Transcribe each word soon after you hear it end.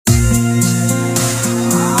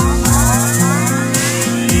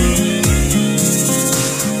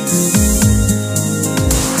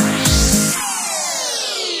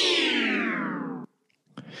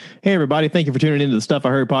Hey, everybody. Thank you for tuning into the Stuff I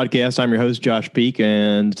Heard podcast. I'm your host, Josh Peak,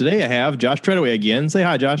 and today I have Josh Treadaway again. Say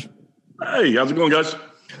hi, Josh. Hey, how's it going, guys?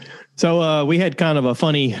 So we had kind of a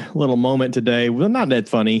funny little moment today. Well, not that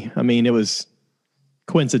funny. I mean, it was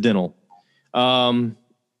coincidental. I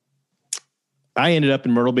ended up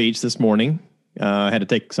in Myrtle Beach this morning. I had to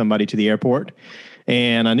take somebody to the airport,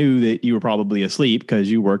 and I knew that you were probably asleep because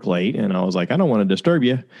you work late, and I was like, I don't want to disturb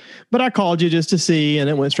you. But I called you just to see, and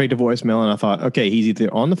it went straight to voicemail, and I thought, okay, he's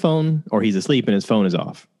either on the phone or he's asleep and his phone is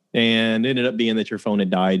off. And it ended up being that your phone had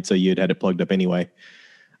died, so you'd had it plugged up anyway.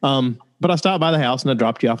 But I stopped by the house, and I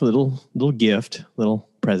dropped you off a little gift, little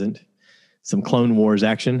present, some Clone Wars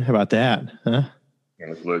action. How about that? Huh?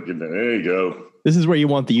 Look, there you go. This is where you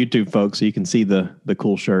want the YouTube folks so you can see the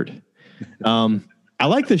cool shirt. I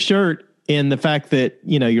like the shirt in the fact that,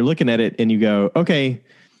 you know, you're looking at it and you go, okay,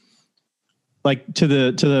 like to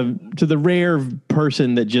the rare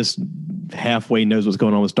person that just halfway knows what's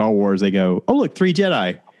going on with Star Wars, they go, oh, look, 3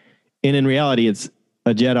 Jedi. And in reality, it's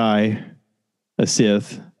a Jedi, a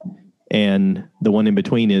Sith, and the one in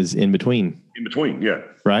between is in between. In between, yeah.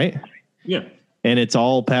 Right? Yeah. And it's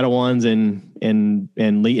all Padawans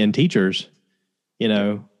and teachers. You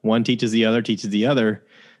know, one teaches the other,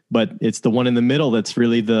 but it's the one in the middle that's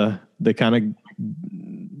really the kind of,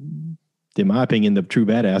 in my opinion, the true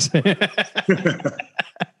badass.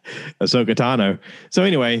 Ahsoka Tano. So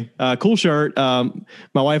anyway, cool shirt. My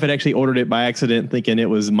wife had actually ordered it by accident thinking it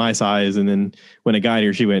was my size. And then when it got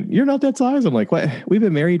here, she went, "You're not that size." I'm like, "What? We've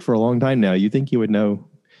been married for a long time now. You think you would know?"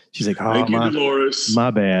 She's like, "Oh, thank you, Dolores.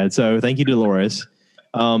 My bad." So thank you, Dolores.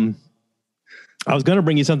 I was going to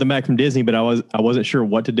bring you something back from Disney, but I wasn't sure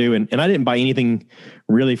what to do. And I didn't buy anything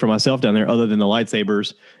really for myself down there other than the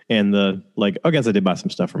lightsabers and I guess I did buy some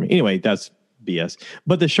stuff for me. Anyway, that's BS.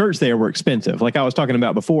 But the shirts there were expensive. Like I was talking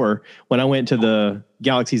about before, when I went to the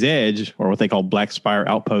Galaxy's Edge, or what they call Black Spire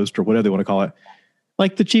Outpost, or whatever they want to call it,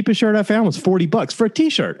 like the cheapest shirt I found was $40 for a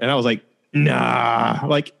t-shirt. And I was like, nah,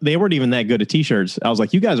 like they weren't even that good at t-shirts. I was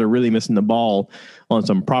like, you guys are really missing the ball on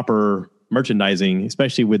some proper merchandising,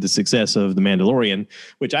 especially with the success of The Mandalorian,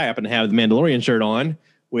 which I happen to have the Mandalorian shirt on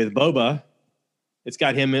with Boba. It's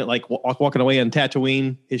got him like walking away on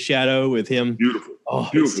Tatooine, his shadow with him. Beautiful. Oh,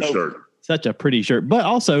 beautiful shirt. Such a pretty shirt. But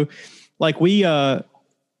also, like we didn't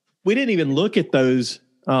even look at those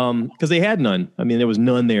because they had none. I mean, there was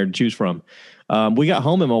none there to choose from. We got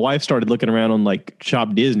home and my wife started looking around on like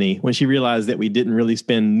Shop Disney when she realized that we didn't really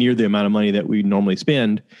spend near the amount of money that we normally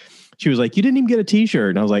spend. She was like, "You didn't even get a t-shirt."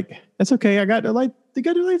 And I was like, "That's okay. I got a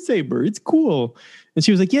lightsaber. It's cool." And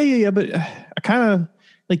she was like, yeah. But I kind of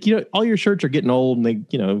like, you know, all your shirts are getting old and they,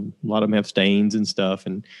 you know, a lot of them have stains and stuff.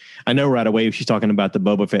 And I know right away she's talking about the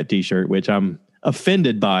Boba Fett t-shirt, which I'm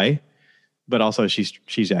offended by, but also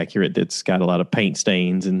she's accurate. It's got a lot of paint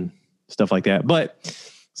stains and stuff like that. But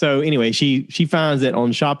so anyway, she finds that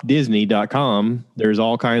on shopdisney.com, there's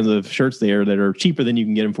all kinds of shirts there that are cheaper than you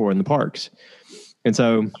can get them for in the parks. And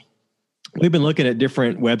so we've been looking at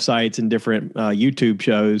different websites and different YouTube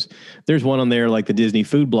shows. There's one on there like the Disney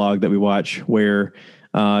Food Blog that we watch where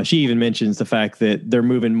she even mentions the fact that they're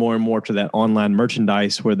moving more and more to that online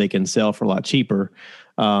merchandise where they can sell for a lot cheaper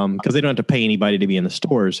because they don't have to pay anybody to be in the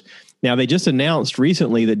stores. Now, they just announced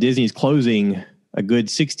recently that Disney's closing a good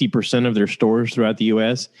 60% of their stores throughout the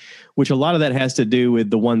U.S., which a lot of that has to do with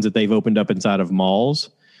the ones that they've opened up inside of malls.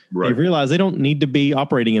 Right. They've realized they don't need to be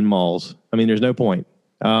operating in malls. I mean, there's no point.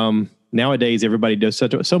 Nowadays, everybody does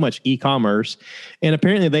so much e-commerce, and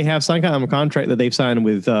apparently they have some kind of contract that they've signed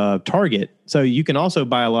with Target. So you can also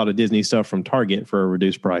buy a lot of Disney stuff from Target for a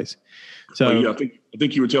reduced price. So yeah, I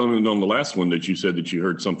think you were telling me on the last one that you said that you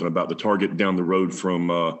heard something about the Target down the road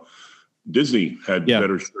from Disney had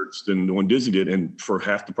better shirts than the one Disney did, and for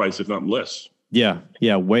half the price, if not less. Yeah,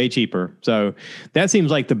 way cheaper. So that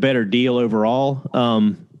seems like the better deal overall.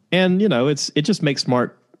 And you know, it just makes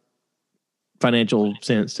smart financial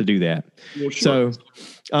sense to do that. Well, sure.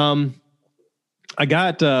 So, I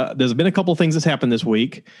got, there's been a couple of things that's happened this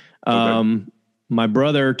week. Okay. My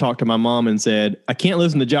brother talked to my mom and said, "I can't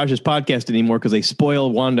listen to Josh's podcast anymore because they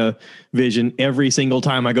spoil WandaVision every single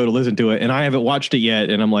time I go to listen to it. And I haven't watched it yet."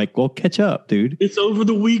 And I'm like, "Well, catch up, dude. It's over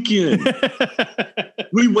the weekend."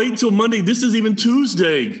 We wait till Monday. This is even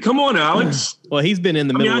Tuesday. Come on, Alex. Well, he's been in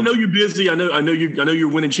the middle. I know you're busy. I know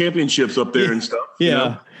you're winning championships up there and stuff.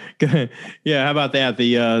 Yeah. You know? Yeah. How about that?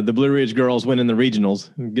 The Blue Ridge girls winning the regionals.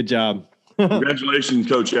 Good job. Congratulations,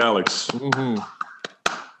 Coach Alex. Mm-hmm.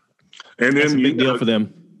 And then that's a big deal for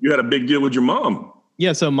them. You had a big deal with your mom.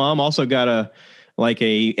 Yeah. So mom also got a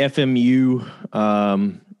FMU,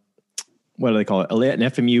 what do they call it? An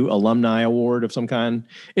FMU alumni award of some kind.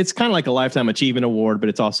 It's kind of like a lifetime achievement award, but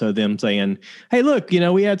it's also them saying, hey, look,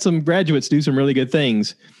 we had some graduates do some really good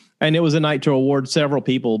things. And it was a night to award several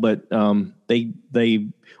people, but one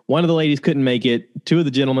of the ladies couldn't make it. Two of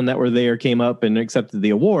the gentlemen that were there came up and accepted the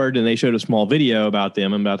award, and they showed a small video about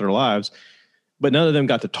them and about their lives, but none of them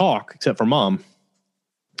got to talk except for Mom.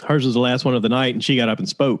 Hers was the last one of the night, and she got up and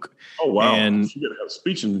spoke. Oh, wow. And she got to have a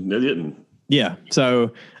speech, and they didn't. Yeah.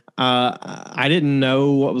 So I didn't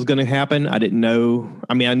know what was going to happen. I didn't know.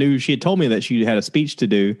 I mean, I knew she had told me that she had a speech to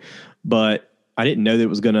do, but I didn't know that it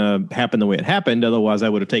was going to happen the way it happened. Otherwise, I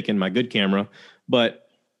would have taken my good camera. But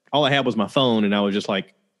all I had was my phone, and I was just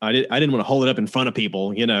like, I didn't want to hold it up in front of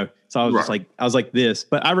people, So I was just like, I was like this.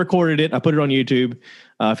 But I recorded it. I put it on YouTube.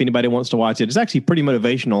 If anybody wants to watch it, it's actually pretty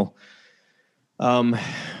motivational.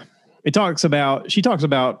 She talks about,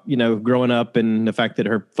 growing up and the fact that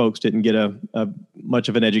her folks didn't get a much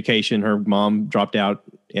of an education. Her mom dropped out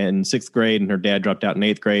in 6th grade and her dad dropped out in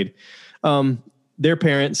 8th grade. Their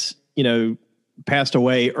parents, passed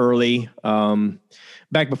away early.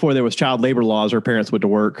 Back before there was child labor laws, her parents went to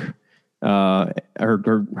work. Her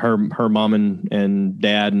mom and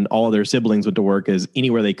dad and all of their siblings went to work as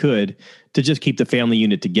anywhere they could to just keep the family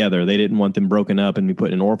unit together. They didn't want them broken up and be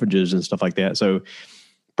put in orphanages and stuff like that. So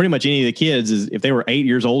pretty much any of the kids, if they were 8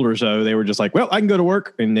 years old or so, they were just like, well, I can go to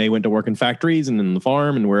work. And they went to work in factories and in the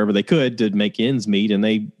farm and wherever they could to make ends meet. And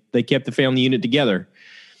they kept the family unit together.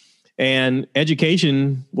 And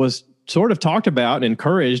education was sort of talked about and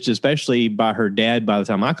encouraged, especially by her dad by the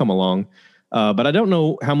time I come along. But I don't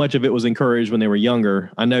know how much of it was encouraged when they were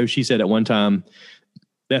younger. I know she said at one time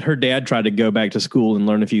that her dad tried to go back to school and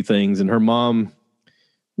learn a few things, and her mom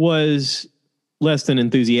was less than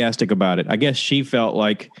enthusiastic about it. I guess she felt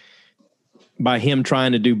like by him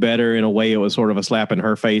trying to do better in a way, it was sort of a slap in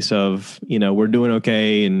her face of, we're doing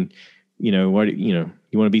okay. And, you want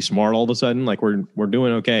to be smart all of a sudden, like we're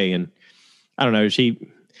doing okay. And I don't know,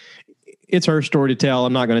 it's her story to tell.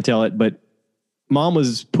 I'm not going to tell it, but Mom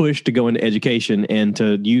was pushed to go into education and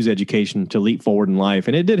to use education to leap forward in life.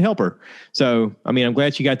 And it did help her. So, I mean, I'm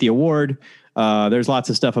glad she got the award. There's lots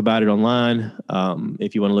of stuff about it online.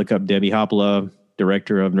 If you want to look up Debbie Hopla,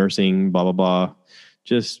 director of nursing, blah, blah, blah,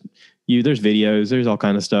 there's videos, there's all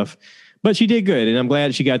kind of stuff, but she did good. And I'm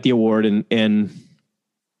glad she got the award. And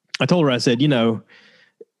I told her, I said,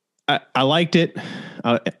 I liked it.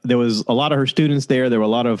 There was a lot of her students there. There were a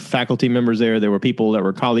lot of faculty members there. There were people that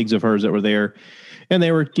were colleagues of hers that were there, and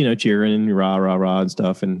they were, cheering and rah, rah, rah and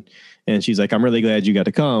stuff. And she's like, I'm really glad you got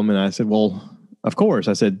to come. And I said, well, of course.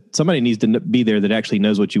 I said, somebody needs to be there that actually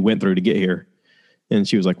knows what you went through to get here. And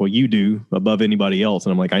she was like, well, you do above anybody else.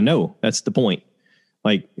 And I'm like, I know, that's the point.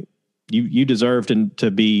 Like you deserve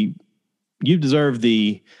you deserve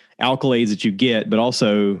the accolades that you get, but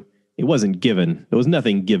also it wasn't given. There was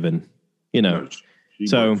nothing given,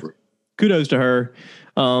 So kudos to her.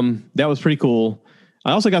 That was pretty cool.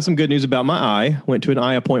 I also got some good news about my eye. Went to an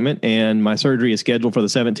eye appointment, and my surgery is scheduled for the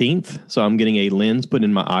 17th. So I'm getting a lens put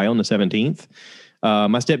in my eye on the 17th.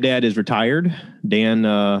 My stepdad is retired. Dan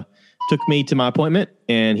took me to my appointment,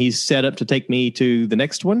 and he's set up to take me to the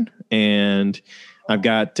next one. And I've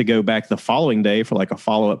got to go back the following day for like a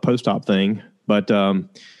follow-up post-op thing. But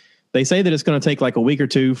they say that it's going to take like a week or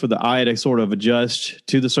two for the eye to sort of adjust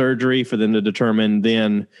to the surgery, for them to determine.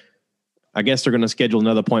 Then I guess they're going to schedule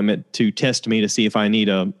another appointment to test me to see if I need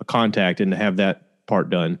a contact and to have that part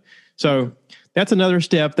done. So that's another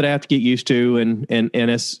step that I have to get used to. And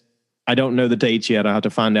I don't know the dates yet. I have to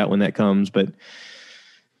find out when that comes, but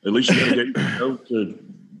at least you got a date to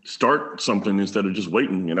start something instead of just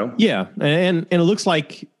waiting, Yeah. And it looks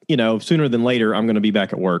like, sooner than later, I'm going to be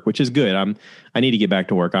back at work, which is good. I need to get back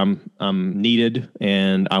to work. I'm needed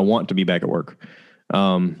and I want to be back at work.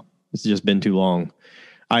 It's just been too long.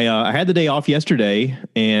 I had the day off yesterday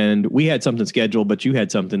and we had something scheduled, but you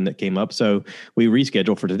had something that came up. So we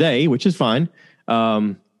rescheduled for today, which is fine.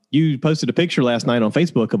 You posted a picture last night on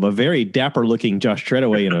Facebook of a very dapper looking Josh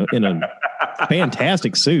Treadaway in a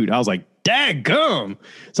fantastic suit. I was like, daggum.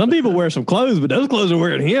 Some people wear some clothes, but those clothes are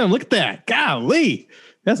wearing him. Look at that. Golly.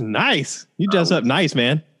 That's nice. You dress up nice,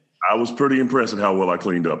 man. I was pretty impressed at how well I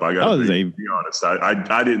cleaned up. I got to be honest.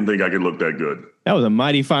 I didn't think I could look that good. That was a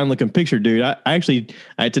mighty fine looking picture, dude.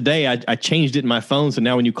 Today I changed it in my phone. So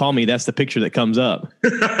now when you call me, that's the picture that comes up.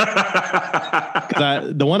 The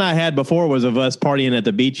one I had before was of us partying at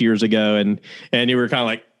the beach years ago. And you were kind of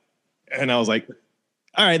like, and I was like,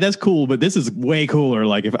 all right, that's cool. But this is way cooler.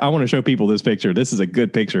 Like if I want to show people this picture, this is a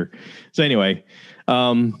good picture. So anyway,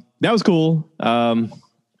 that was cool.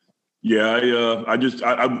 Yeah,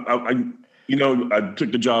 I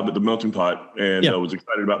took the job at the Melting Pot, and I was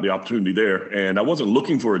excited about the opportunity there. And I wasn't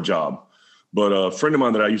looking for a job, but a friend of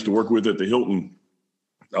mine that I used to work with at the Hilton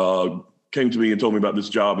came to me and told me about this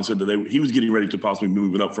job and said that he was getting ready to possibly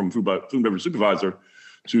move it up from food and beverage supervisor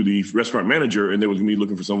to the restaurant manager, and they was going to be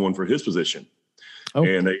looking for someone for his position. Oh.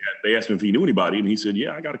 And they asked him if he knew anybody, and he said,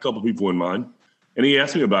 "Yeah, I got a couple of people in mind." And he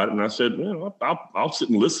asked me about it, and I said, "Well, I'll sit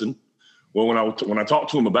and listen." Well, when I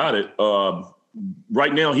talked to him about it,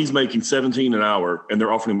 right now he's making $17 an hour, and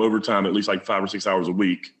they're offering him overtime at least like 5 or 6 hours a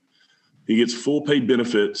week. He gets full paid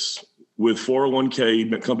benefits with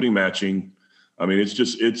 401k company matching. I mean,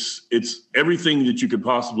 it's everything that you could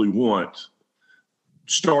possibly want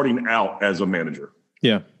starting out as a manager.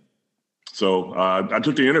 Yeah. So I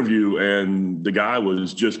took the interview, and the guy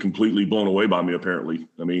was just completely blown away by me. Apparently,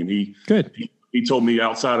 I mean, he told me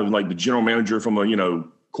outside of like the general manager from a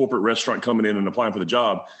corporate restaurant coming in and applying for the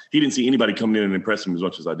job, he didn't see anybody coming in and impress him as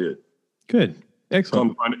much as I did. Good,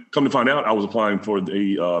 excellent. Come to find out, I was applying for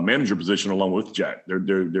the manager position along with Jack.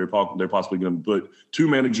 They're possibly going to put 2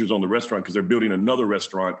 managers on the restaurant because they're building another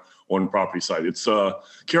restaurant on the property site. It's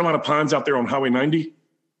Carolina Pines out there on Highway 90.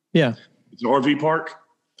 Yeah, it's an RV park.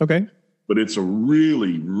 Okay. But it's a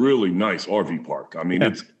really, really nice RV park. I mean,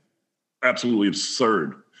 It's absolutely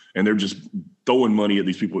absurd. And they're just throwing money at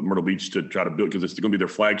these people at Myrtle Beach to try to build, because it's going to be their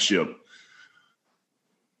flagship.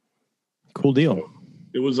 Cool deal. So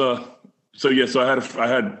it was so I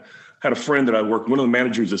had a friend that I worked, one of the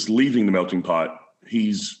managers that's leaving the Melting Pot.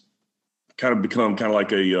 He's kind of become kind of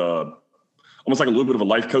like almost like a little bit of a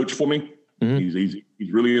life coach for me. Mm-hmm.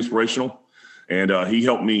 He's really inspirational. And he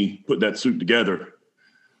helped me put that suit together.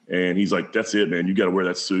 And he's like, "That's it, man. You got to wear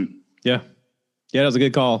that suit." Yeah. Yeah, that was a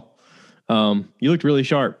good call. You looked really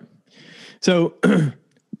sharp. So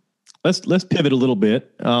let's pivot a little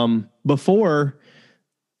bit. Before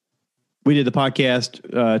we did the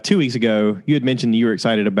podcast 2 weeks ago, you had mentioned you were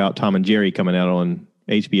excited about Tom and Jerry coming out on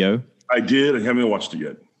HBO. I did. I haven't watched it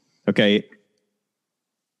yet. Okay.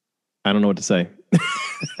 I don't know what to say.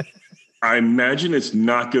 I imagine it's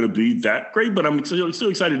not going to be that great, but I'm still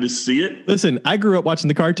excited to see it. Listen, I grew up watching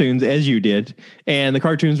the cartoons as you did, and the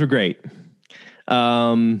cartoons were great.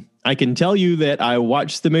 I can tell you that I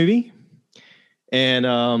watched the movie, and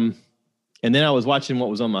then I was watching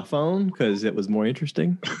what was on my phone because it was more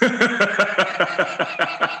interesting.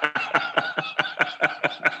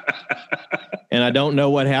 And I don't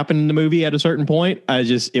know what happened in the movie at a certain point.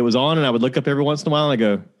 It was on, and I would look up every once in a while and I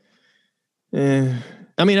go,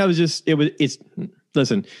 I mean,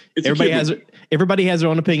 listen, everybody has their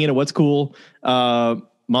own opinion of what's cool.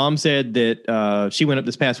 Mom said that she went up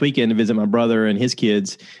this past weekend to visit my brother and his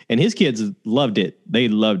kids loved it. They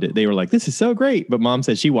loved it. They were like, "This is so great." But Mom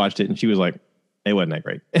said she watched it and she was like, "It wasn't that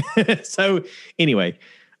great." So anyway,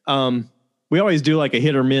 we always do like a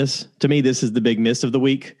hit or miss. To me, this is the big miss of the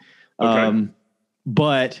week. Okay.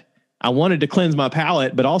 But I wanted to cleanse my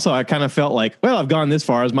palate, but also I kind of felt like, well, I've gone this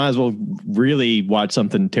far. I might as well really watch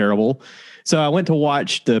something terrible. So I went to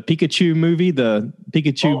watch the Pikachu movie, the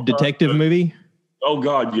Pikachu detective movie. Oh,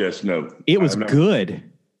 God, yes. No. It was good.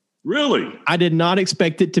 Really? I did not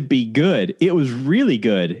expect it to be good. It was really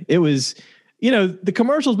good. It was, the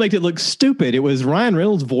commercials make it look stupid. It was Ryan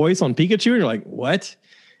Reynolds' voice on Pikachu. And you're like, what?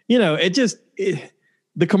 The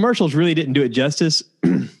commercials really didn't do it justice.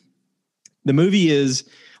 The movie is...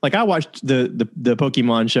 Like I watched the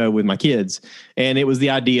Pokemon show with my kids, and it was the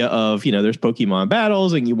idea of, there's Pokemon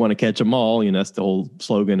battles and you want to catch them all. That's the whole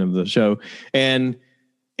slogan of the show. And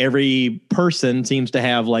every person seems to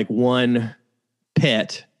have like one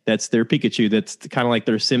pet that's their Pikachu. That's kind of like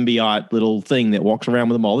their symbiote little thing that walks around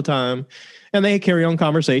with them all the time. And they carry on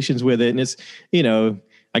conversations with it. And it's,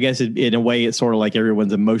 I guess in a way, it's sort of like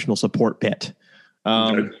everyone's emotional support pet.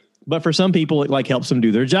 But for some people, it like helps them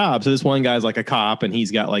do their job. So this one guy's like a cop, and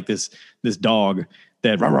he's got like this dog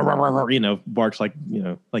that barks like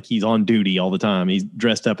like he's on duty all the time. He's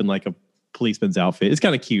dressed up in like a policeman's outfit. It's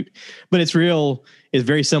kind of cute, but it's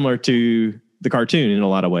very similar to the cartoon in a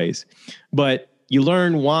lot of ways. But you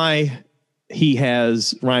learn why he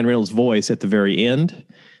has Ryan Reynolds' voice at the very end,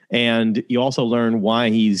 and you also learn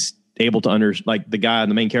why he's able to the guy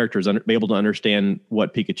and the main character is able to understand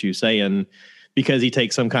what Pikachu's saying. Because he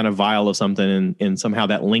takes some kind of vial of something and somehow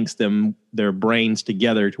that links their brains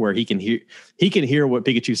together to where he can hear what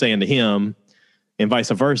Pikachu's saying to him and vice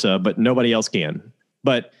versa, but nobody else can.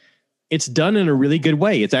 But it's done in a really good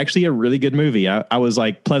way. It's actually a really good movie. I was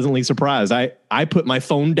like pleasantly surprised. I put my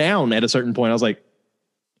phone down at a certain point. I was like,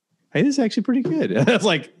 hey, this is actually pretty good. I was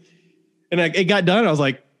like, it got done. I was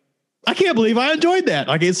like, I can't believe I enjoyed that.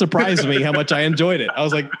 Like it surprised me how much I enjoyed it. I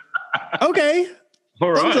was like, okay.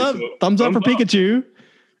 All right. Thumbs up for Pikachu.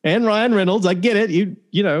 And Ryan Reynolds, I get it.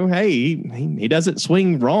 You know, hey, he doesn't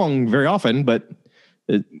swing wrong very often, but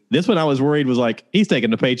this one I was worried was like, he's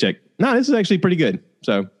taking a paycheck. No, this is actually pretty good.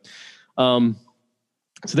 So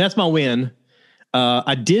that's my win.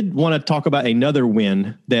 I did want to talk about another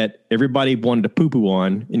win that everybody wanted to poo-poo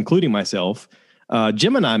on, including myself.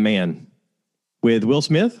 Gemini Man with Will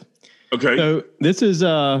Smith. Okay. So this was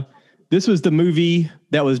the movie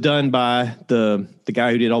that was done by the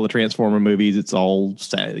guy who did all the Transformer movies. It's all,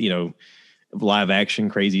 you know, live action,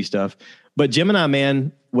 crazy stuff. But Gemini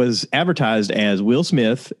Man was advertised as Will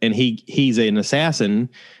Smith, and he's an assassin,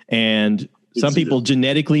 and some people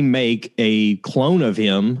genetically make a clone of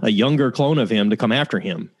him, a younger clone of him, to come after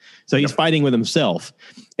him. So he's fighting with himself.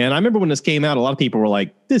 And I remember when this came out, a lot of people were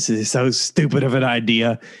like, this is so stupid of an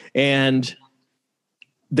idea. And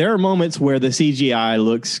there are moments where the CGI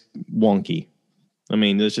looks wonky. I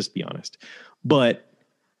mean, let's just be honest. But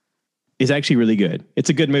it's actually really good. It's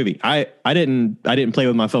a good movie. I didn't play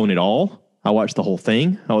with my phone at all. I watched the whole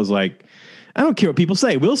thing. I was like, I don't care what people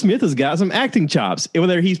say. Will Smith has got some acting chops.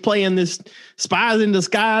 Whether he's playing this spies in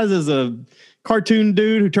disguise as a cartoon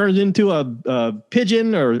dude who turns into a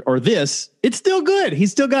pigeon or this, it's still good.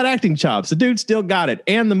 He's still got acting chops. The dude still got it.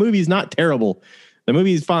 And the movie's not terrible. The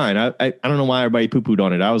movie's fine. I don't know why everybody poo-pooed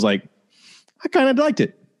on it. I was like, I kind of liked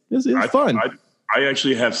it. It's fun. I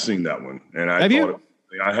actually have seen that one. And I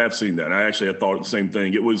have seen that. And I actually had thought the same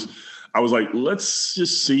thing. I was like, let's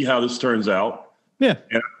just see how this turns out. Yeah.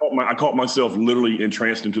 And I caught myself literally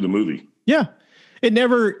entranced into the movie. Yeah. It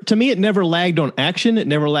never lagged on action. It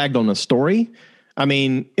never lagged on the story. I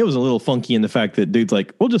mean, it was a little funky in the fact that dude's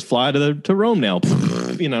like, we'll just fly to Rome now.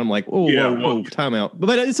 You know, I'm like, whoa, time out.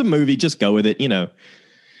 But it's a movie. Just go with it, you know.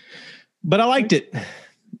 But I liked it.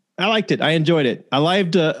 I enjoyed it. I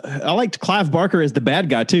liked Clive Barker as the bad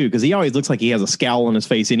guy too, because he always looks like he has a scowl on his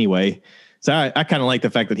face anyway. So I kind of like the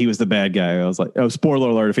fact that he was the bad guy. I was like, oh, spoiler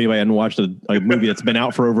alert if anybody hadn't watched a movie that's been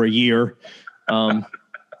out for over a year.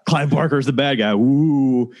 Clive Barker's the bad guy.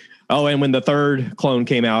 Ooh. Oh, and when the third clone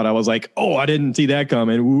came out, I was like, oh, I didn't see that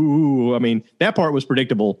coming. Ooh. I mean, that part was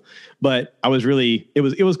predictable, but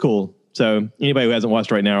it was cool. So anybody who hasn't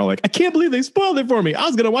watched right now are like, I can't believe they spoiled it for me. I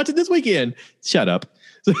was going to watch it this weekend. Shut up.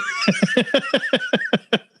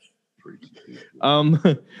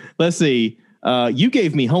 Let's see. You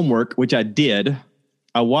gave me homework, which I did.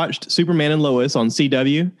 I watched Superman and Lois on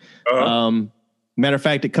CW. Uh-huh. Matter of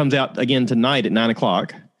fact, it comes out again tonight at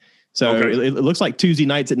 9:00. So it looks like Tuesday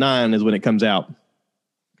nights at 9 is when it comes out.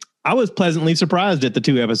 I was pleasantly surprised at the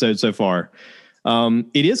 2 episodes so far.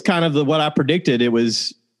 It is kind of what I predicted. It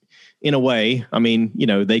was, in a way. I mean, you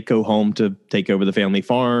know, they go home to take over the family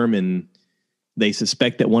farm, and they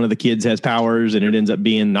suspect that one of the kids has powers, and it ends up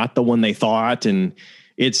being not the one they thought. And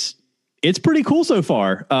it's pretty cool so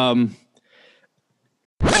far.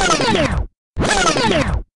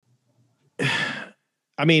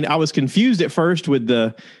 I mean, I was confused at first with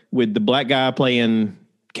the black guy playing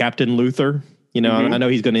Captain Luthor. You know, I know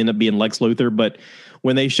he's going to end up being Lex Luthor, but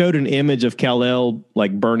when they showed an image of Kal-El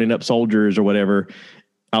like burning up soldiers or whatever,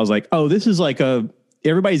 I was like, oh, this is like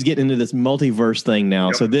everybody's getting into this multiverse thing now.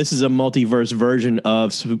 Yep. So this is a multiverse version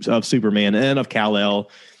of Superman and of Kal-El,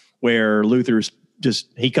 where Luthor's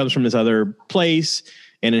he comes from this other place,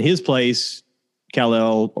 and in his place,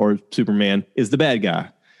 Kal-El or Superman is the bad guy.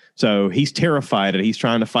 So he's terrified, and he's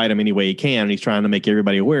trying to fight him any way he can. And he's trying to make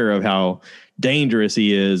everybody aware of how dangerous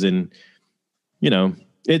he is. And, you know,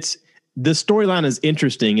 the storyline is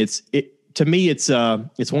interesting. To me, it's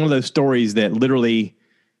one of those stories that literally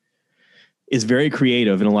is very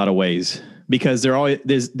creative in a lot of ways, because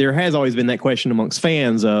there has always been that question amongst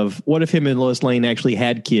fans of what if him and Lois Lane actually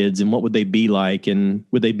had kids, and what would they be like? And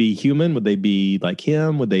would they be human? Would they be like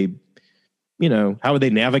him? Would they, you know, how would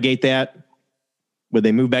they navigate that? Would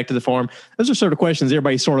they move back to the farm? Those are sort of questions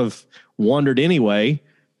everybody sort of wondered anyway.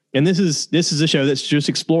 And this is a show that's just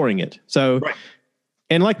exploring it. So, right.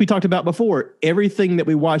 And like we talked about before, everything that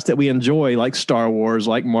we watch that we enjoy, like Star Wars,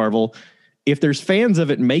 like Marvel, if there's fans of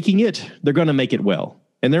it making it, they're going to make it well.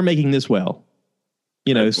 And they're making this well.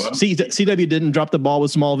 You know, CW didn't drop the ball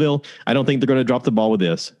with Smallville. I don't think they're going to drop the ball with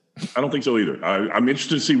this. I don't think so either. I'm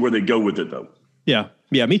interested to see where they go with it, though. Yeah,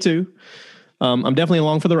 me too. I'm definitely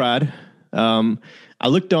along for the ride. I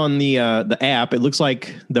looked on the app. It looks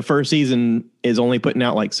like the first season is only putting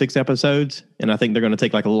out like 6 episodes, and I think they're going to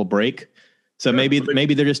take like a little break. So maybe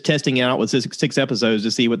they're just testing out with 6 episodes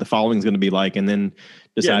to see what the following is going to be like, and then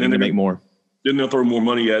deciding to make more. Then they'll throw more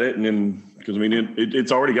money at it, and then because I mean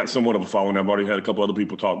it's already got somewhat of a following. I've already had a couple other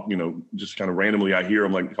people talk, you know, just kind of randomly. I hear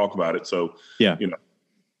them like talk about it. So yeah, you know,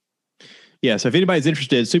 yeah. So if anybody's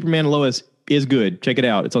interested, Superman and Lois is good. Check it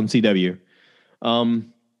out. It's on CW.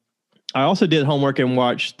 I also did homework and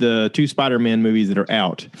watched the 2 Spider-Man movies that are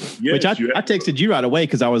out, yes, which I texted you right away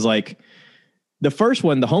because I was like, the first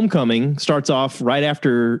one, The Homecoming, starts off right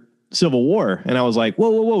after Civil War. And I was like,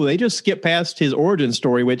 whoa. They just skipped past his origin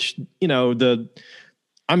story, which, you know,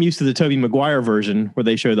 I'm used to the Tobey Maguire version where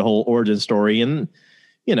they show the whole origin story. And,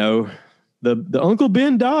 you know, the Uncle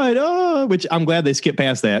Ben died, which I'm glad they skipped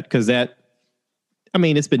past that because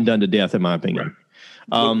it's been done to death in my opinion. Right.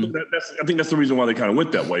 I think that's the reason why they kind of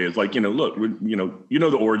went that way. It's like, look,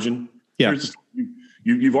 the origin. Yeah.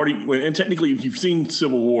 You've already, and technically if you've seen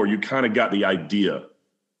Civil War, you kind of got the idea.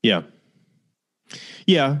 Yeah.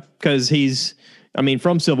 Yeah. Cause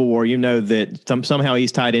from Civil War, you know that somehow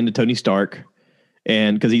he's tied into Tony Stark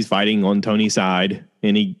and cause he's fighting on Tony's side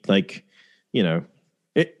and he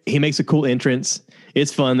he makes a cool entrance.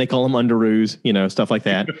 It's fun. They call him Underoos, stuff like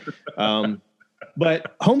that.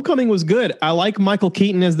 But Homecoming was good. I like Michael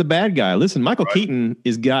Keaton as the bad guy. Listen, Michael Keaton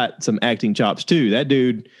has got some acting chops too. That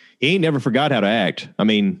dude, he ain't never forgot how to act. I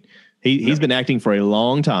mean, he's been acting for a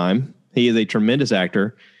long time. He is a tremendous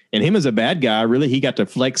actor. And him as a bad guy, really, he got to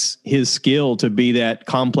flex his skill to be that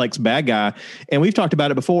complex bad guy. And we've talked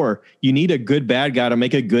about it before. You need a good bad guy to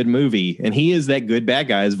make a good movie. And he is that good bad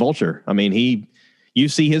guy as Vulture. I mean, you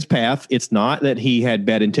see his path. It's not that he had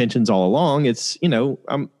bad intentions all along. It's,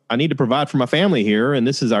 I need to provide for my family here, and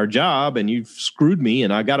this is our job, and you've screwed me,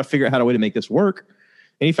 and I got to figure out how to make this work.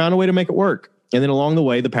 And he found a way to make it work. And then along the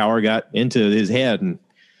way, the power got into his head, and,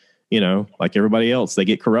 like everybody else, they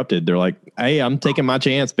get corrupted. They're like, hey, I'm taking my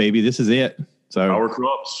chance, baby. This is it. So power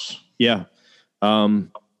corrupts. Yeah. I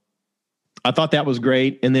thought that was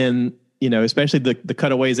great. And then, especially the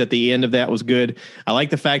cutaways at the end of that was good. I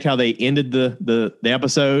like the fact how they ended the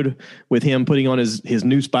episode with him putting on his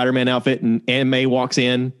new Spider-Man outfit and Aunt May walks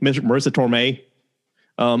in, Marissa Tomei.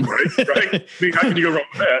 Right. I mean, how can you go wrong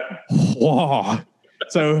with that? Whoa.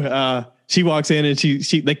 So she walks in and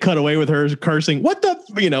they cut away with her cursing, what the,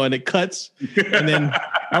 and it cuts. And then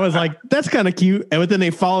I was like, that's kind of cute. And then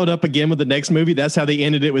they followed up again with the next movie. That's how they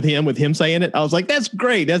ended it with him saying it. I was like, that's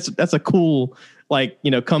great. That's a cool,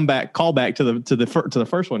 callback to the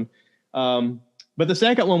first one. But the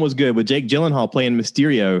second one was good with Jake Gyllenhaal playing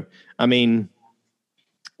Mysterio. I mean,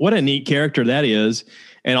 what a neat character that is.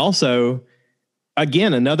 And also,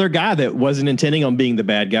 again, another guy that wasn't intending on being the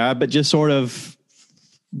bad guy, but just sort of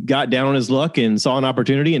got down on his luck and saw an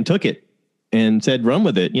opportunity and took it and said, run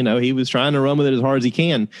with it. He was trying to run with it as hard as he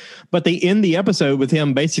can, but they end the episode with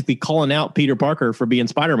him basically calling out Peter Parker for being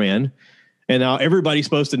Spider-Man. And now everybody's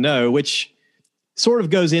supposed to know, which sort of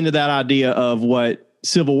goes into that idea of what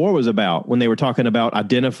Civil War was about when they were talking about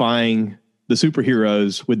identifying the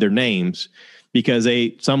superheroes with their names, because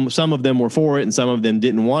some of them were for it and some of them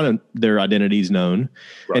didn't want their identities known.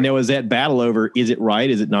 Right. And there was that battle over, is it right?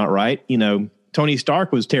 Is it not right? Tony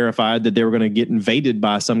Stark was terrified that they were going to get invaded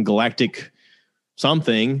by some galactic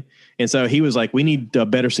something. And so he was like, we need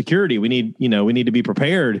better security. We need to be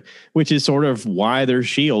prepared, which is sort of why there's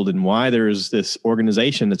S.H.I.E.L.D. and why there's this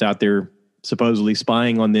organization that's out there supposedly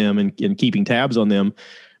spying on them and keeping tabs on them.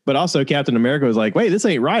 But also Captain America was like, wait, this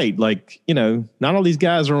ain't right. Not all these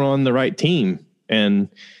guys are on the right team. And,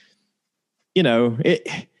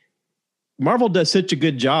 Marvel does such a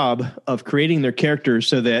good job of creating their characters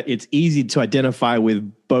so that it's easy to identify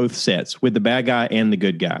with both sets, with the bad guy and the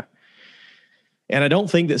good guy. And I don't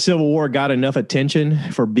think that Civil War got enough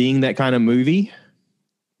attention for being that kind of movie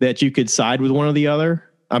that you could side with one or the other.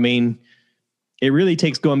 I mean, it really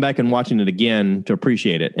takes going back and watching it again to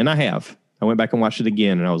appreciate it. And I have. I went back and watched it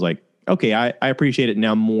again and I was like, okay, I appreciate it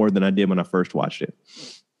now more than I did when I first watched it.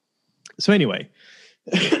 So anyway,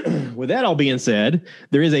 with that all being said,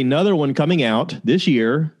 there is another one coming out this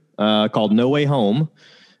year called No Way Home.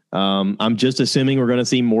 I'm just assuming we're going to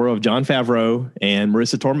see more of Jon Favreau and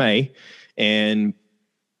Marissa Tomei and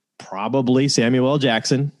probably Samuel L.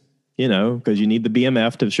 Jackson, because you need the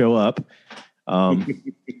BMF to show up. I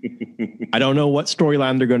don't know what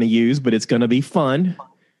storyline they're going to use, but it's going to be fun.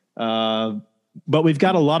 But we've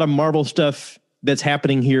got a lot of Marvel stuff that's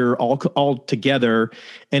happening here all together,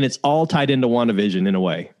 and it's all tied into WandaVision in a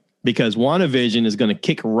way, because WandaVision is going to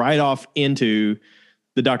kick right off into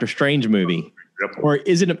the Doctor Strange movie. Yep. Or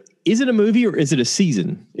is it a movie or is it a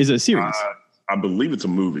season? Is it a series? I believe it's a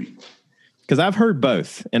movie. Because I've heard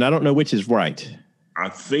both, and I don't know which is right. I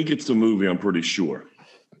think it's a movie. I'm pretty sure.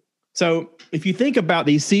 So if you think about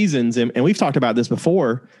these seasons, and we've talked about this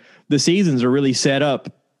before, the seasons are really set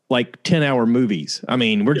up like 10-hour movies. I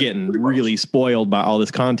mean, we're getting really spoiled by all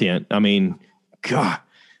this content. I mean, God,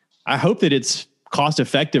 I hope that it's cost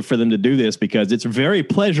effective for them to do this, because it's very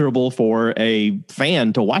pleasurable for a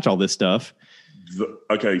fan to watch all this stuff.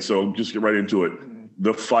 Okay, so just get right into it.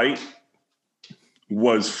 The fight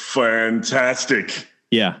was fantastic.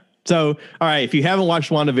 Yeah. So, all right, if you haven't watched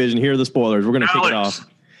WandaVision, here are the spoilers. We're going to kick it off.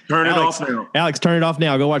 Turn it off now. Alex, turn it off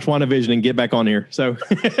now. Go watch WandaVision and get back on here. So,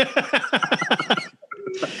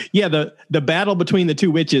 yeah, the battle between the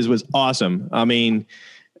two witches was awesome. I mean,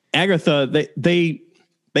 Agatha,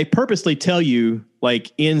 they purposely tell you,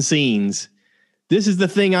 like, in scenes, this is the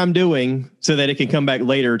thing I'm doing so that it can come back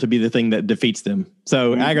later to be the thing that defeats them.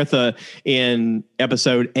 So Agatha in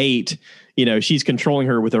episode 8, she's controlling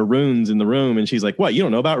her with her runes in the room. And she's like, what, you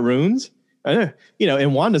don't know about runes? And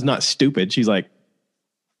Wanda's not stupid. She's like,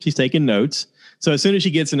 she's taking notes. So as soon as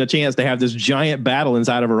she gets in a chance to have this giant battle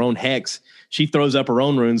inside of her own hex, she throws up her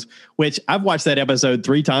own runes, which I've watched that episode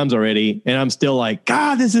 3 times already. And I'm still like,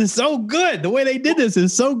 God, this is so good. The way they did this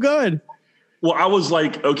is so good. Well, I was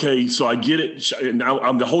like, okay, so I get it. Now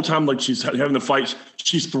I'm the whole time, like, she's having the fight.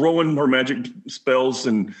 She's throwing her magic spells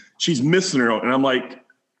and she's missing her. And I'm like,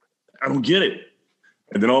 I don't get it.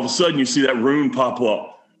 And then all of a sudden you see that rune pop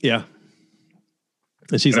up. Yeah.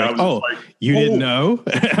 And she's like, oh, you didn't know?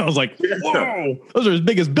 I was like, whoa, those are as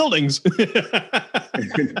big as buildings.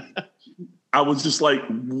 I was just like,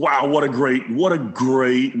 wow, what a great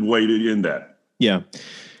way to end that. Yeah.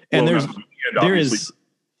 And there is,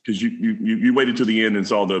 because you waited to the end and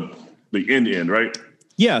saw the end, right?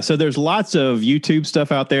 Yeah. So there's lots of YouTube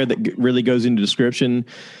stuff out there that really goes into description.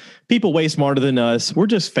 People way smarter than us. We're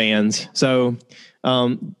just fans. So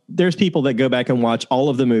there's people that go back and watch all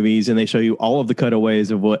of the movies and they show you all of the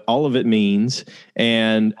cutaways of what all of it means.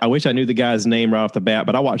 And I wish I knew the guy's name right off the bat,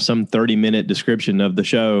 but I watched some 30-minute description of the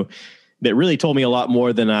show that really told me a lot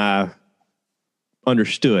more than I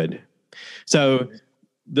understood. So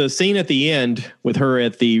the scene at the end with her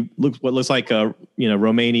at what looks like a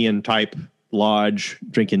Romanian type lodge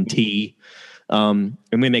drinking tea, and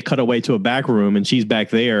then they cut away to a back room and she's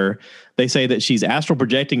back there. They say that she's astral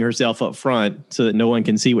projecting herself up front so that no one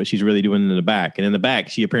can see what she's really doing in the back. And in the back,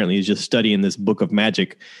 she apparently is just studying this book of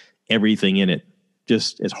magic, everything in it,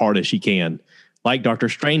 just as hard as she can, like Doctor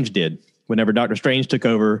Strange did. Whenever Doctor Strange took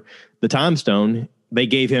over the Time Stone, they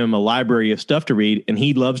gave him a library of stuff to read, and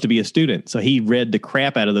he loves to be a student. So he read the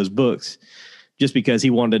crap out of those books just because he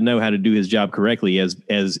wanted to know how to do his job correctly as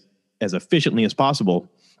efficiently as possible.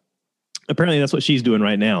 Apparently that's what she's doing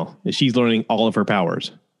right now, is she's learning all of her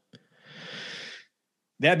powers.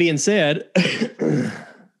 That being said,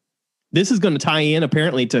 this is going to tie in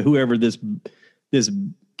apparently to whoever this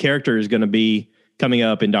character is going to be coming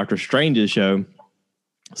up in Doctor Strange's show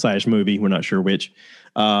 / movie. We're not sure which.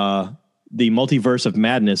 The Multiverse of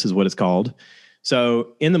Madness is what it's called.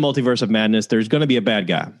 So in the Multiverse of Madness, there's going to be a bad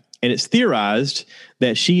guy. And it's theorized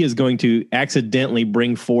that she is going to accidentally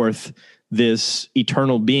bring forth this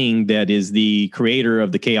eternal being that is the creator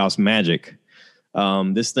of the chaos magic.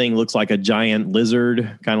 This thing looks like a giant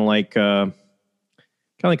lizard, kind of like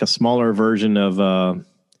a smaller version of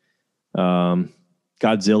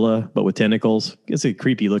Godzilla, but with tentacles. It's a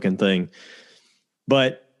creepy looking thing.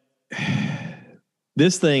 But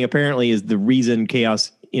this thing apparently is the reason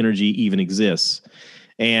chaos energy even exists.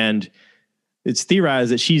 And it's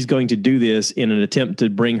theorized that she's going to do this in an attempt to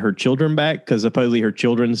bring her children back, because supposedly her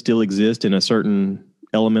children still exist in a certain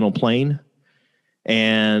elemental plane.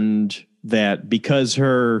 And that because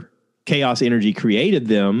her chaos energy created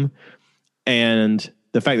them, and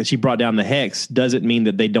the fact that she brought down the hex doesn't mean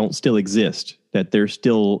that they don't still exist, that they're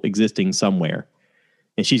still existing somewhere.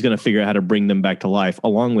 And she's going to figure out how to bring them back to life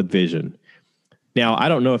along with Vision. Now, I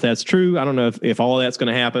don't know if that's true. I don't know if all of that's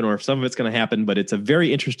going to happen or if some of it's going to happen, but it's a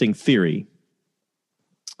very interesting theory.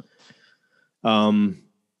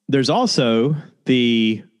 There's also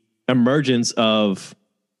the emergence of,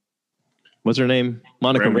 what's her name?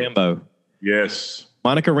 Monica Rambeau. Yes.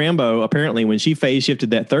 Monica Rambeau, apparently, when she phase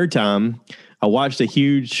shifted that third time, I watched a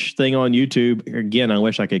huge thing on YouTube. Again, I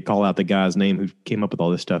wish I could call out the guy's name who came up with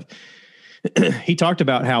all this stuff. He talked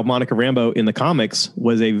about how Monica Rambeau in the comics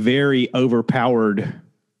was a very overpowered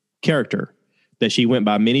character, that she went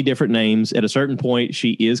by many different names. At a certain point,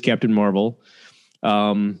 she is Captain Marvel.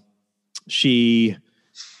 She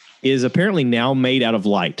is apparently now made out of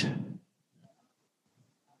light.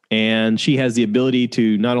 And she has the ability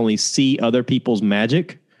to not only see other people's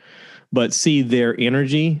magic, but see their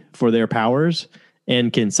energy for their powers,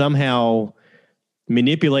 and can somehow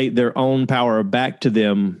manipulate their own power back to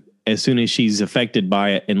them as soon as she's affected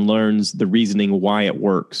by it and learns the reasoning why it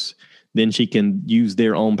works. Then she can use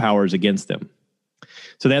their own powers against them.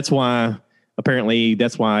 So that's why she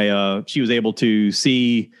was able to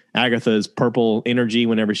see Agatha's purple energy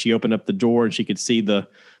whenever she opened up the door, and she could see the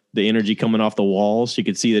energy coming off the walls. She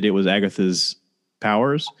could see that it was Agatha's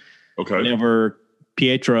powers. Okay. Whenever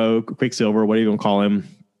Pietro, Quicksilver, whatever you want to call him,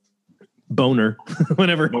 Boner,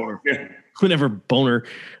 whenever Boner, Boner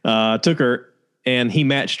took her. And he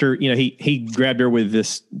matched her, he grabbed her with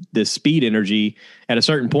this speed energy at a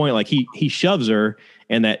certain point. Like he shoves her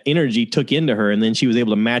and that energy took into her. And then she was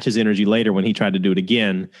able to match his energy later when he tried to do it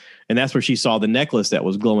again. And that's where she saw the necklace that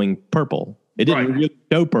was glowing purple. It didn't really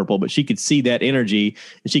show purple, but she could see that energy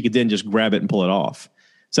and she could then just grab it and pull it off.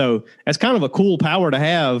 So that's kind of a cool power to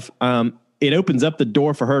have. It opens up the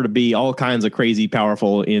door for her to be all kinds of crazy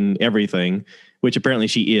powerful in everything, which apparently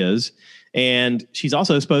she is. And she's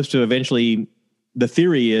also supposed to eventually, the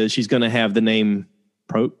theory is she's going to have the name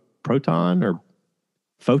Proton or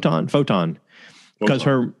Photon, because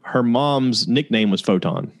her mom's nickname was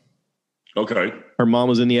Photon. Okay. Her mom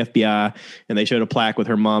was in the FBI and they showed a plaque with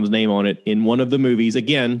her mom's name on it in one of the movies.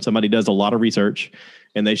 Again, somebody does a lot of research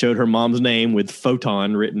and they showed her mom's name with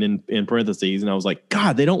Photon written in parentheses. And I was like,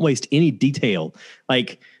 God, they don't waste any detail.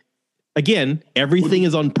 Like, again, everything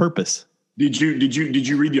is on purpose. Did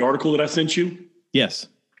you read the article that I sent you? Yes.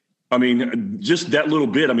 I mean, just that little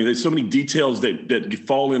bit. I mean, there's so many details that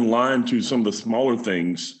fall in line to some of the smaller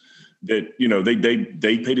things that,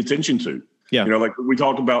 they paid attention to. Yeah. Like we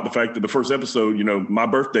talked about the fact that the first episode, my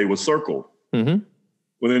birthday was circled. Mm-hmm.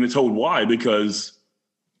 Well, then it's told why, because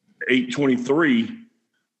 8/23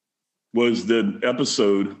 was the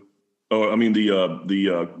episode. The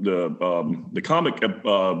comic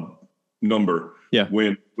number. Yeah.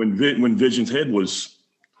 When Vision's head was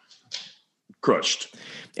crushed.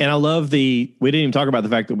 And I love we didn't even talk about the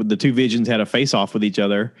fact that the two Visions had a face off with each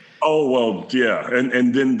other. Oh, well, yeah.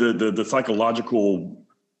 And then the psychological.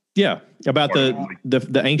 Yeah. About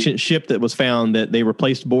the ancient ship that was found that they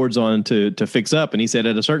replaced boards on to fix up. And he said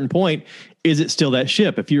at a certain point, is it still that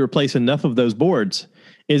ship? If you replace enough of those boards,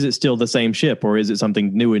 is it still the same ship or is it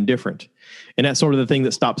something new and different? And that's sort of the thing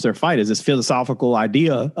that stops their fight is this philosophical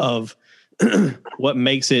idea of what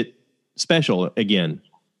makes it special again.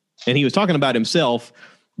 And he was talking about himself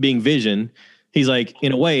being Vision. He's like,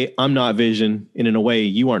 in a way, I'm not Vision. And in a way,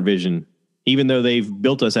 you aren't Vision. Even though they've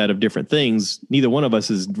built us out of different things, neither one of us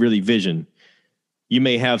is really Vision. You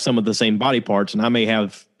may have some of the same body parts and I may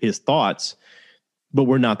have his thoughts, but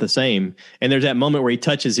we're not the same. And there's that moment where he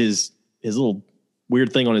touches his little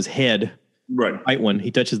weird thing on his head. Right. White one. He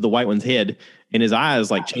touches the white one's head and his eyes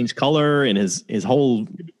like change color and his whole.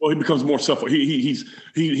 Well, he becomes more self. He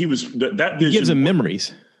was that vision. He gives him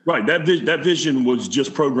memories. Right. That vision was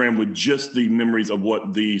just programmed with just the memories of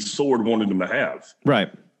what the sword wanted him to have.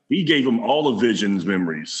 Right. He gave him all of Vision's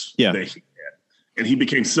memories that he had, and he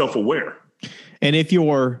became self-aware. And if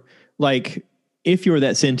you're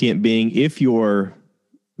that sentient being, if you're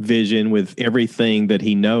Vision with everything that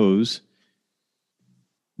he knows,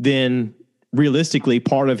 then realistically,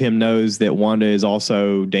 part of him knows that Wanda is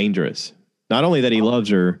also dangerous. Not only that he loves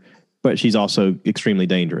her, but she's also extremely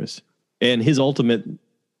dangerous. And his ultimate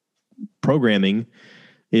programming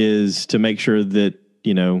is to make sure that,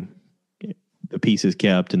 the peace is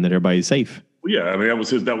kept and that everybody's safe. Well, yeah, I mean that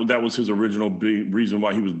was his original reason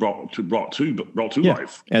why he was brought to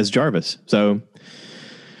life as Jarvis. So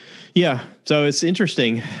yeah, so it's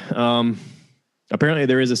interesting. Apparently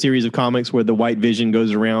there is a series of comics where the White Vision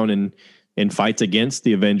goes around and fights against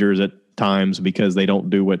the Avengers at times because they don't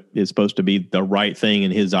do what is supposed to be the right thing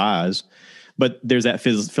in his eyes. But there's that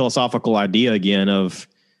philosophical idea again of,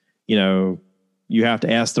 you have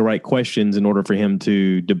to ask the right questions in order for him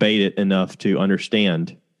to debate it enough to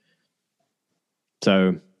understand.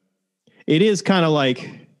 So it is kind of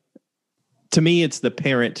like, to me, it's the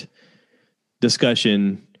parent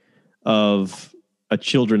discussion of a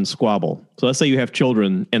children's squabble. So let's say you have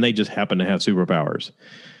children and they just happen to have superpowers.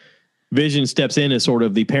 Vision steps in as sort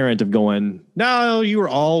of the parent of going, no, you were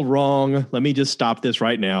all wrong. Let me just stop this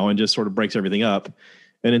right now, and just sort of breaks everything up.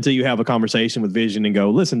 And until you have a conversation with Vision and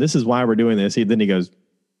go, listen, this is why we're doing this. Then he goes,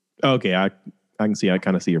 okay, I kind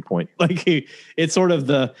of see your point. Like it's sort of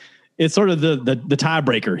the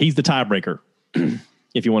tiebreaker. He's the tiebreaker,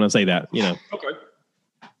 if you want to say that, Okay.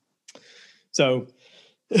 So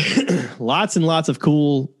lots and lots of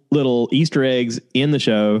cool little Easter eggs in the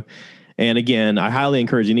show. And again, I highly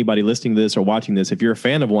encourage anybody listening to this or watching this, if you're a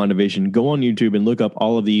fan of WandaVision, go on YouTube and look up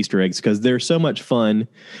all of the Easter eggs because they're so much fun.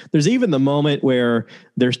 There's even the moment where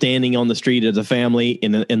they're standing on the street as a family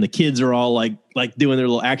and the kids are all like doing their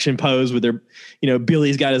little action pose with their,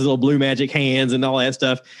 Billy's got his little blue magic hands and all that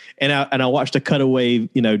stuff. And I watched a cutaway,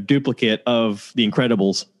 duplicate of The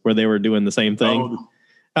Incredibles where they were doing the same thing. Oh.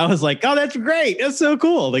 I was like, oh, that's great. That's so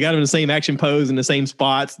cool. They got him in the same action pose in the same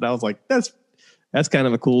spots. And I was like, that's kind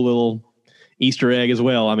of a cool little Easter egg as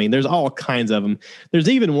well. I mean, there's all kinds of them. There's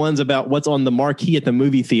even ones about what's on the marquee at the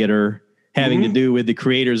movie theater having to do with the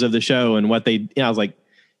creators of the show and what they, I was like,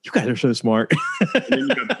 You guys are so smart. And then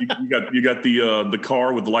you got the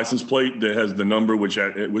car with the license plate that has the number, which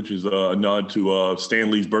is a nod to Stan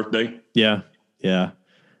Lee's birthday. Yeah.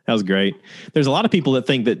 That was great. There's a lot of people that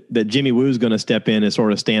think that Jimmy Woo's going to step in as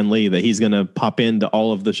sort of Stan Lee, that he's going to pop into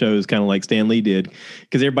all of the shows kind of like Stan Lee did,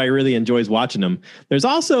 because everybody really enjoys watching them. There's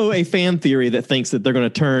also a fan theory that thinks that they're going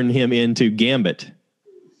to turn him into Gambit.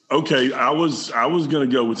 Okay, I was going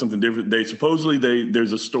to go with something different.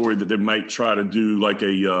 There's a story that they might try to do like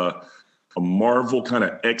a Marvel kind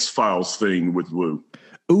of X-Files thing with Wu.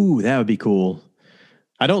 Ooh, that would be cool.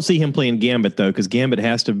 I don't see him playing Gambit though, because Gambit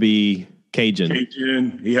has to be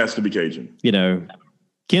Cajun. He has to be Cajun. You know,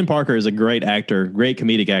 Ken Parker is a great actor, great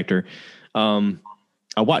comedic actor. I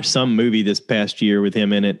watched some movie this past year with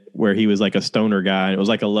him in it where he was like a stoner guy. It was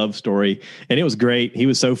like a love story, and it was great. He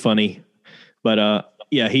was so funny. But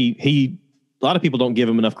yeah, he a lot of people don't give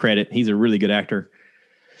him enough credit. He's a really good actor.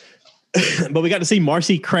 But we got to see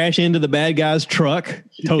Marcy crash into the bad guy's truck,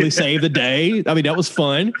 totally save the day. I mean, that was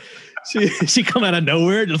fun. She come out of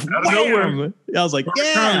nowhere, just wham! I was like,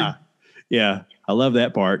 yeah, I love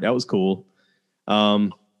that part. That was cool. Yeah,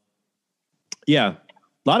 a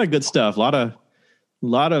lot of good stuff. A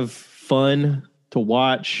lot of fun to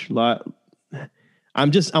watch.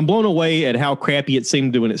 I'm blown away at how crappy it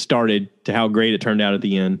seemed when it started to how great it turned out at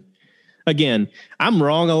the end. Again, I'm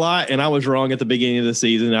wrong a lot, and I was wrong at the beginning of the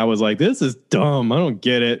season. I was like, this is dumb. I don't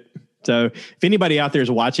get it. So if anybody out there is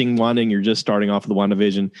watching Wanda and you're just starting off with the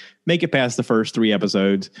WandaVision, make it past the first 3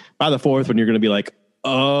 episodes. By the 4th one, you're going to be like,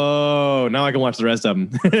 oh, now I can watch the rest of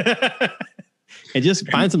them. And just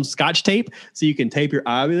find some Scotch tape so you can tape your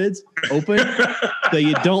eyelids open so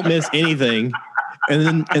you don't miss anything.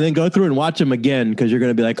 And then go through and watch them again, because you're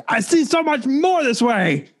going to be like, I see so much more this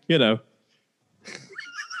way, you know.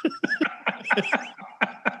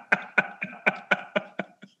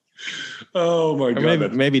 Oh my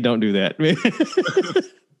God! Maybe don't do that. At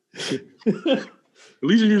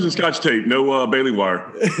least you're using Scotch tape, no baling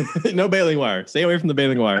wire. No baling wire. Stay away from the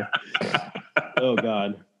baling wire. Oh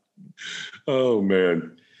God. Oh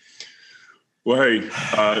man. Well, hey,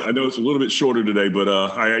 I know it's a little bit shorter today, but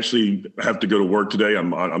I actually have to go to work today. I'm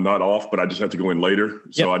not off, but I just have to go in later.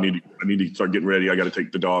 So yep. I need to start getting ready. I got to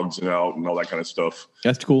take the dogs out and all that kind of stuff.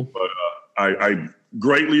 That's cool. But I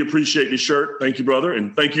greatly appreciate the shirt. Thank you, brother,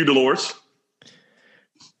 and thank you, Dolores.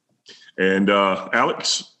 And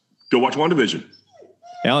Alex, go watch WandaVision.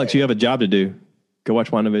 Alex, you have a job to do. Go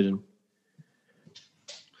watch WandaVision.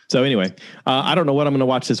 So anyway, I don't know what I'm going to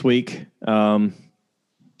watch this week.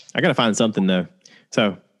 I got to find something though.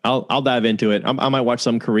 So I'll dive into it. I might watch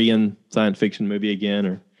some Korean science fiction movie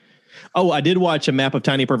again, I did watch A Map of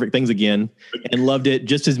Tiny Perfect Things again and loved it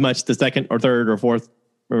just as much the second or third or fourth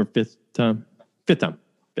or fifth time. Fifth time.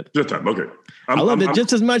 Okay. I loved it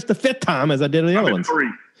just as much the 5th time as I did the other ones.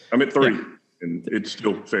 I'm at 3. Yeah. And it's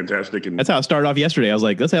still fantastic. And that's how I started off yesterday. I was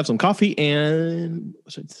like, let's have some coffee and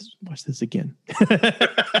watch this again.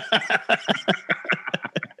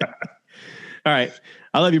 All right.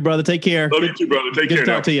 I love you, brother. Take care. Love you too, brother. Take care. Good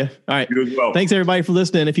to talk to you. All right. You as well. Thanks, everybody, for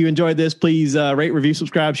listening. If you enjoyed this, please rate, review,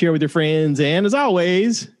 subscribe, share with your friends. And as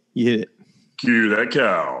always, you hit it. Cue that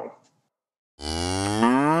cow.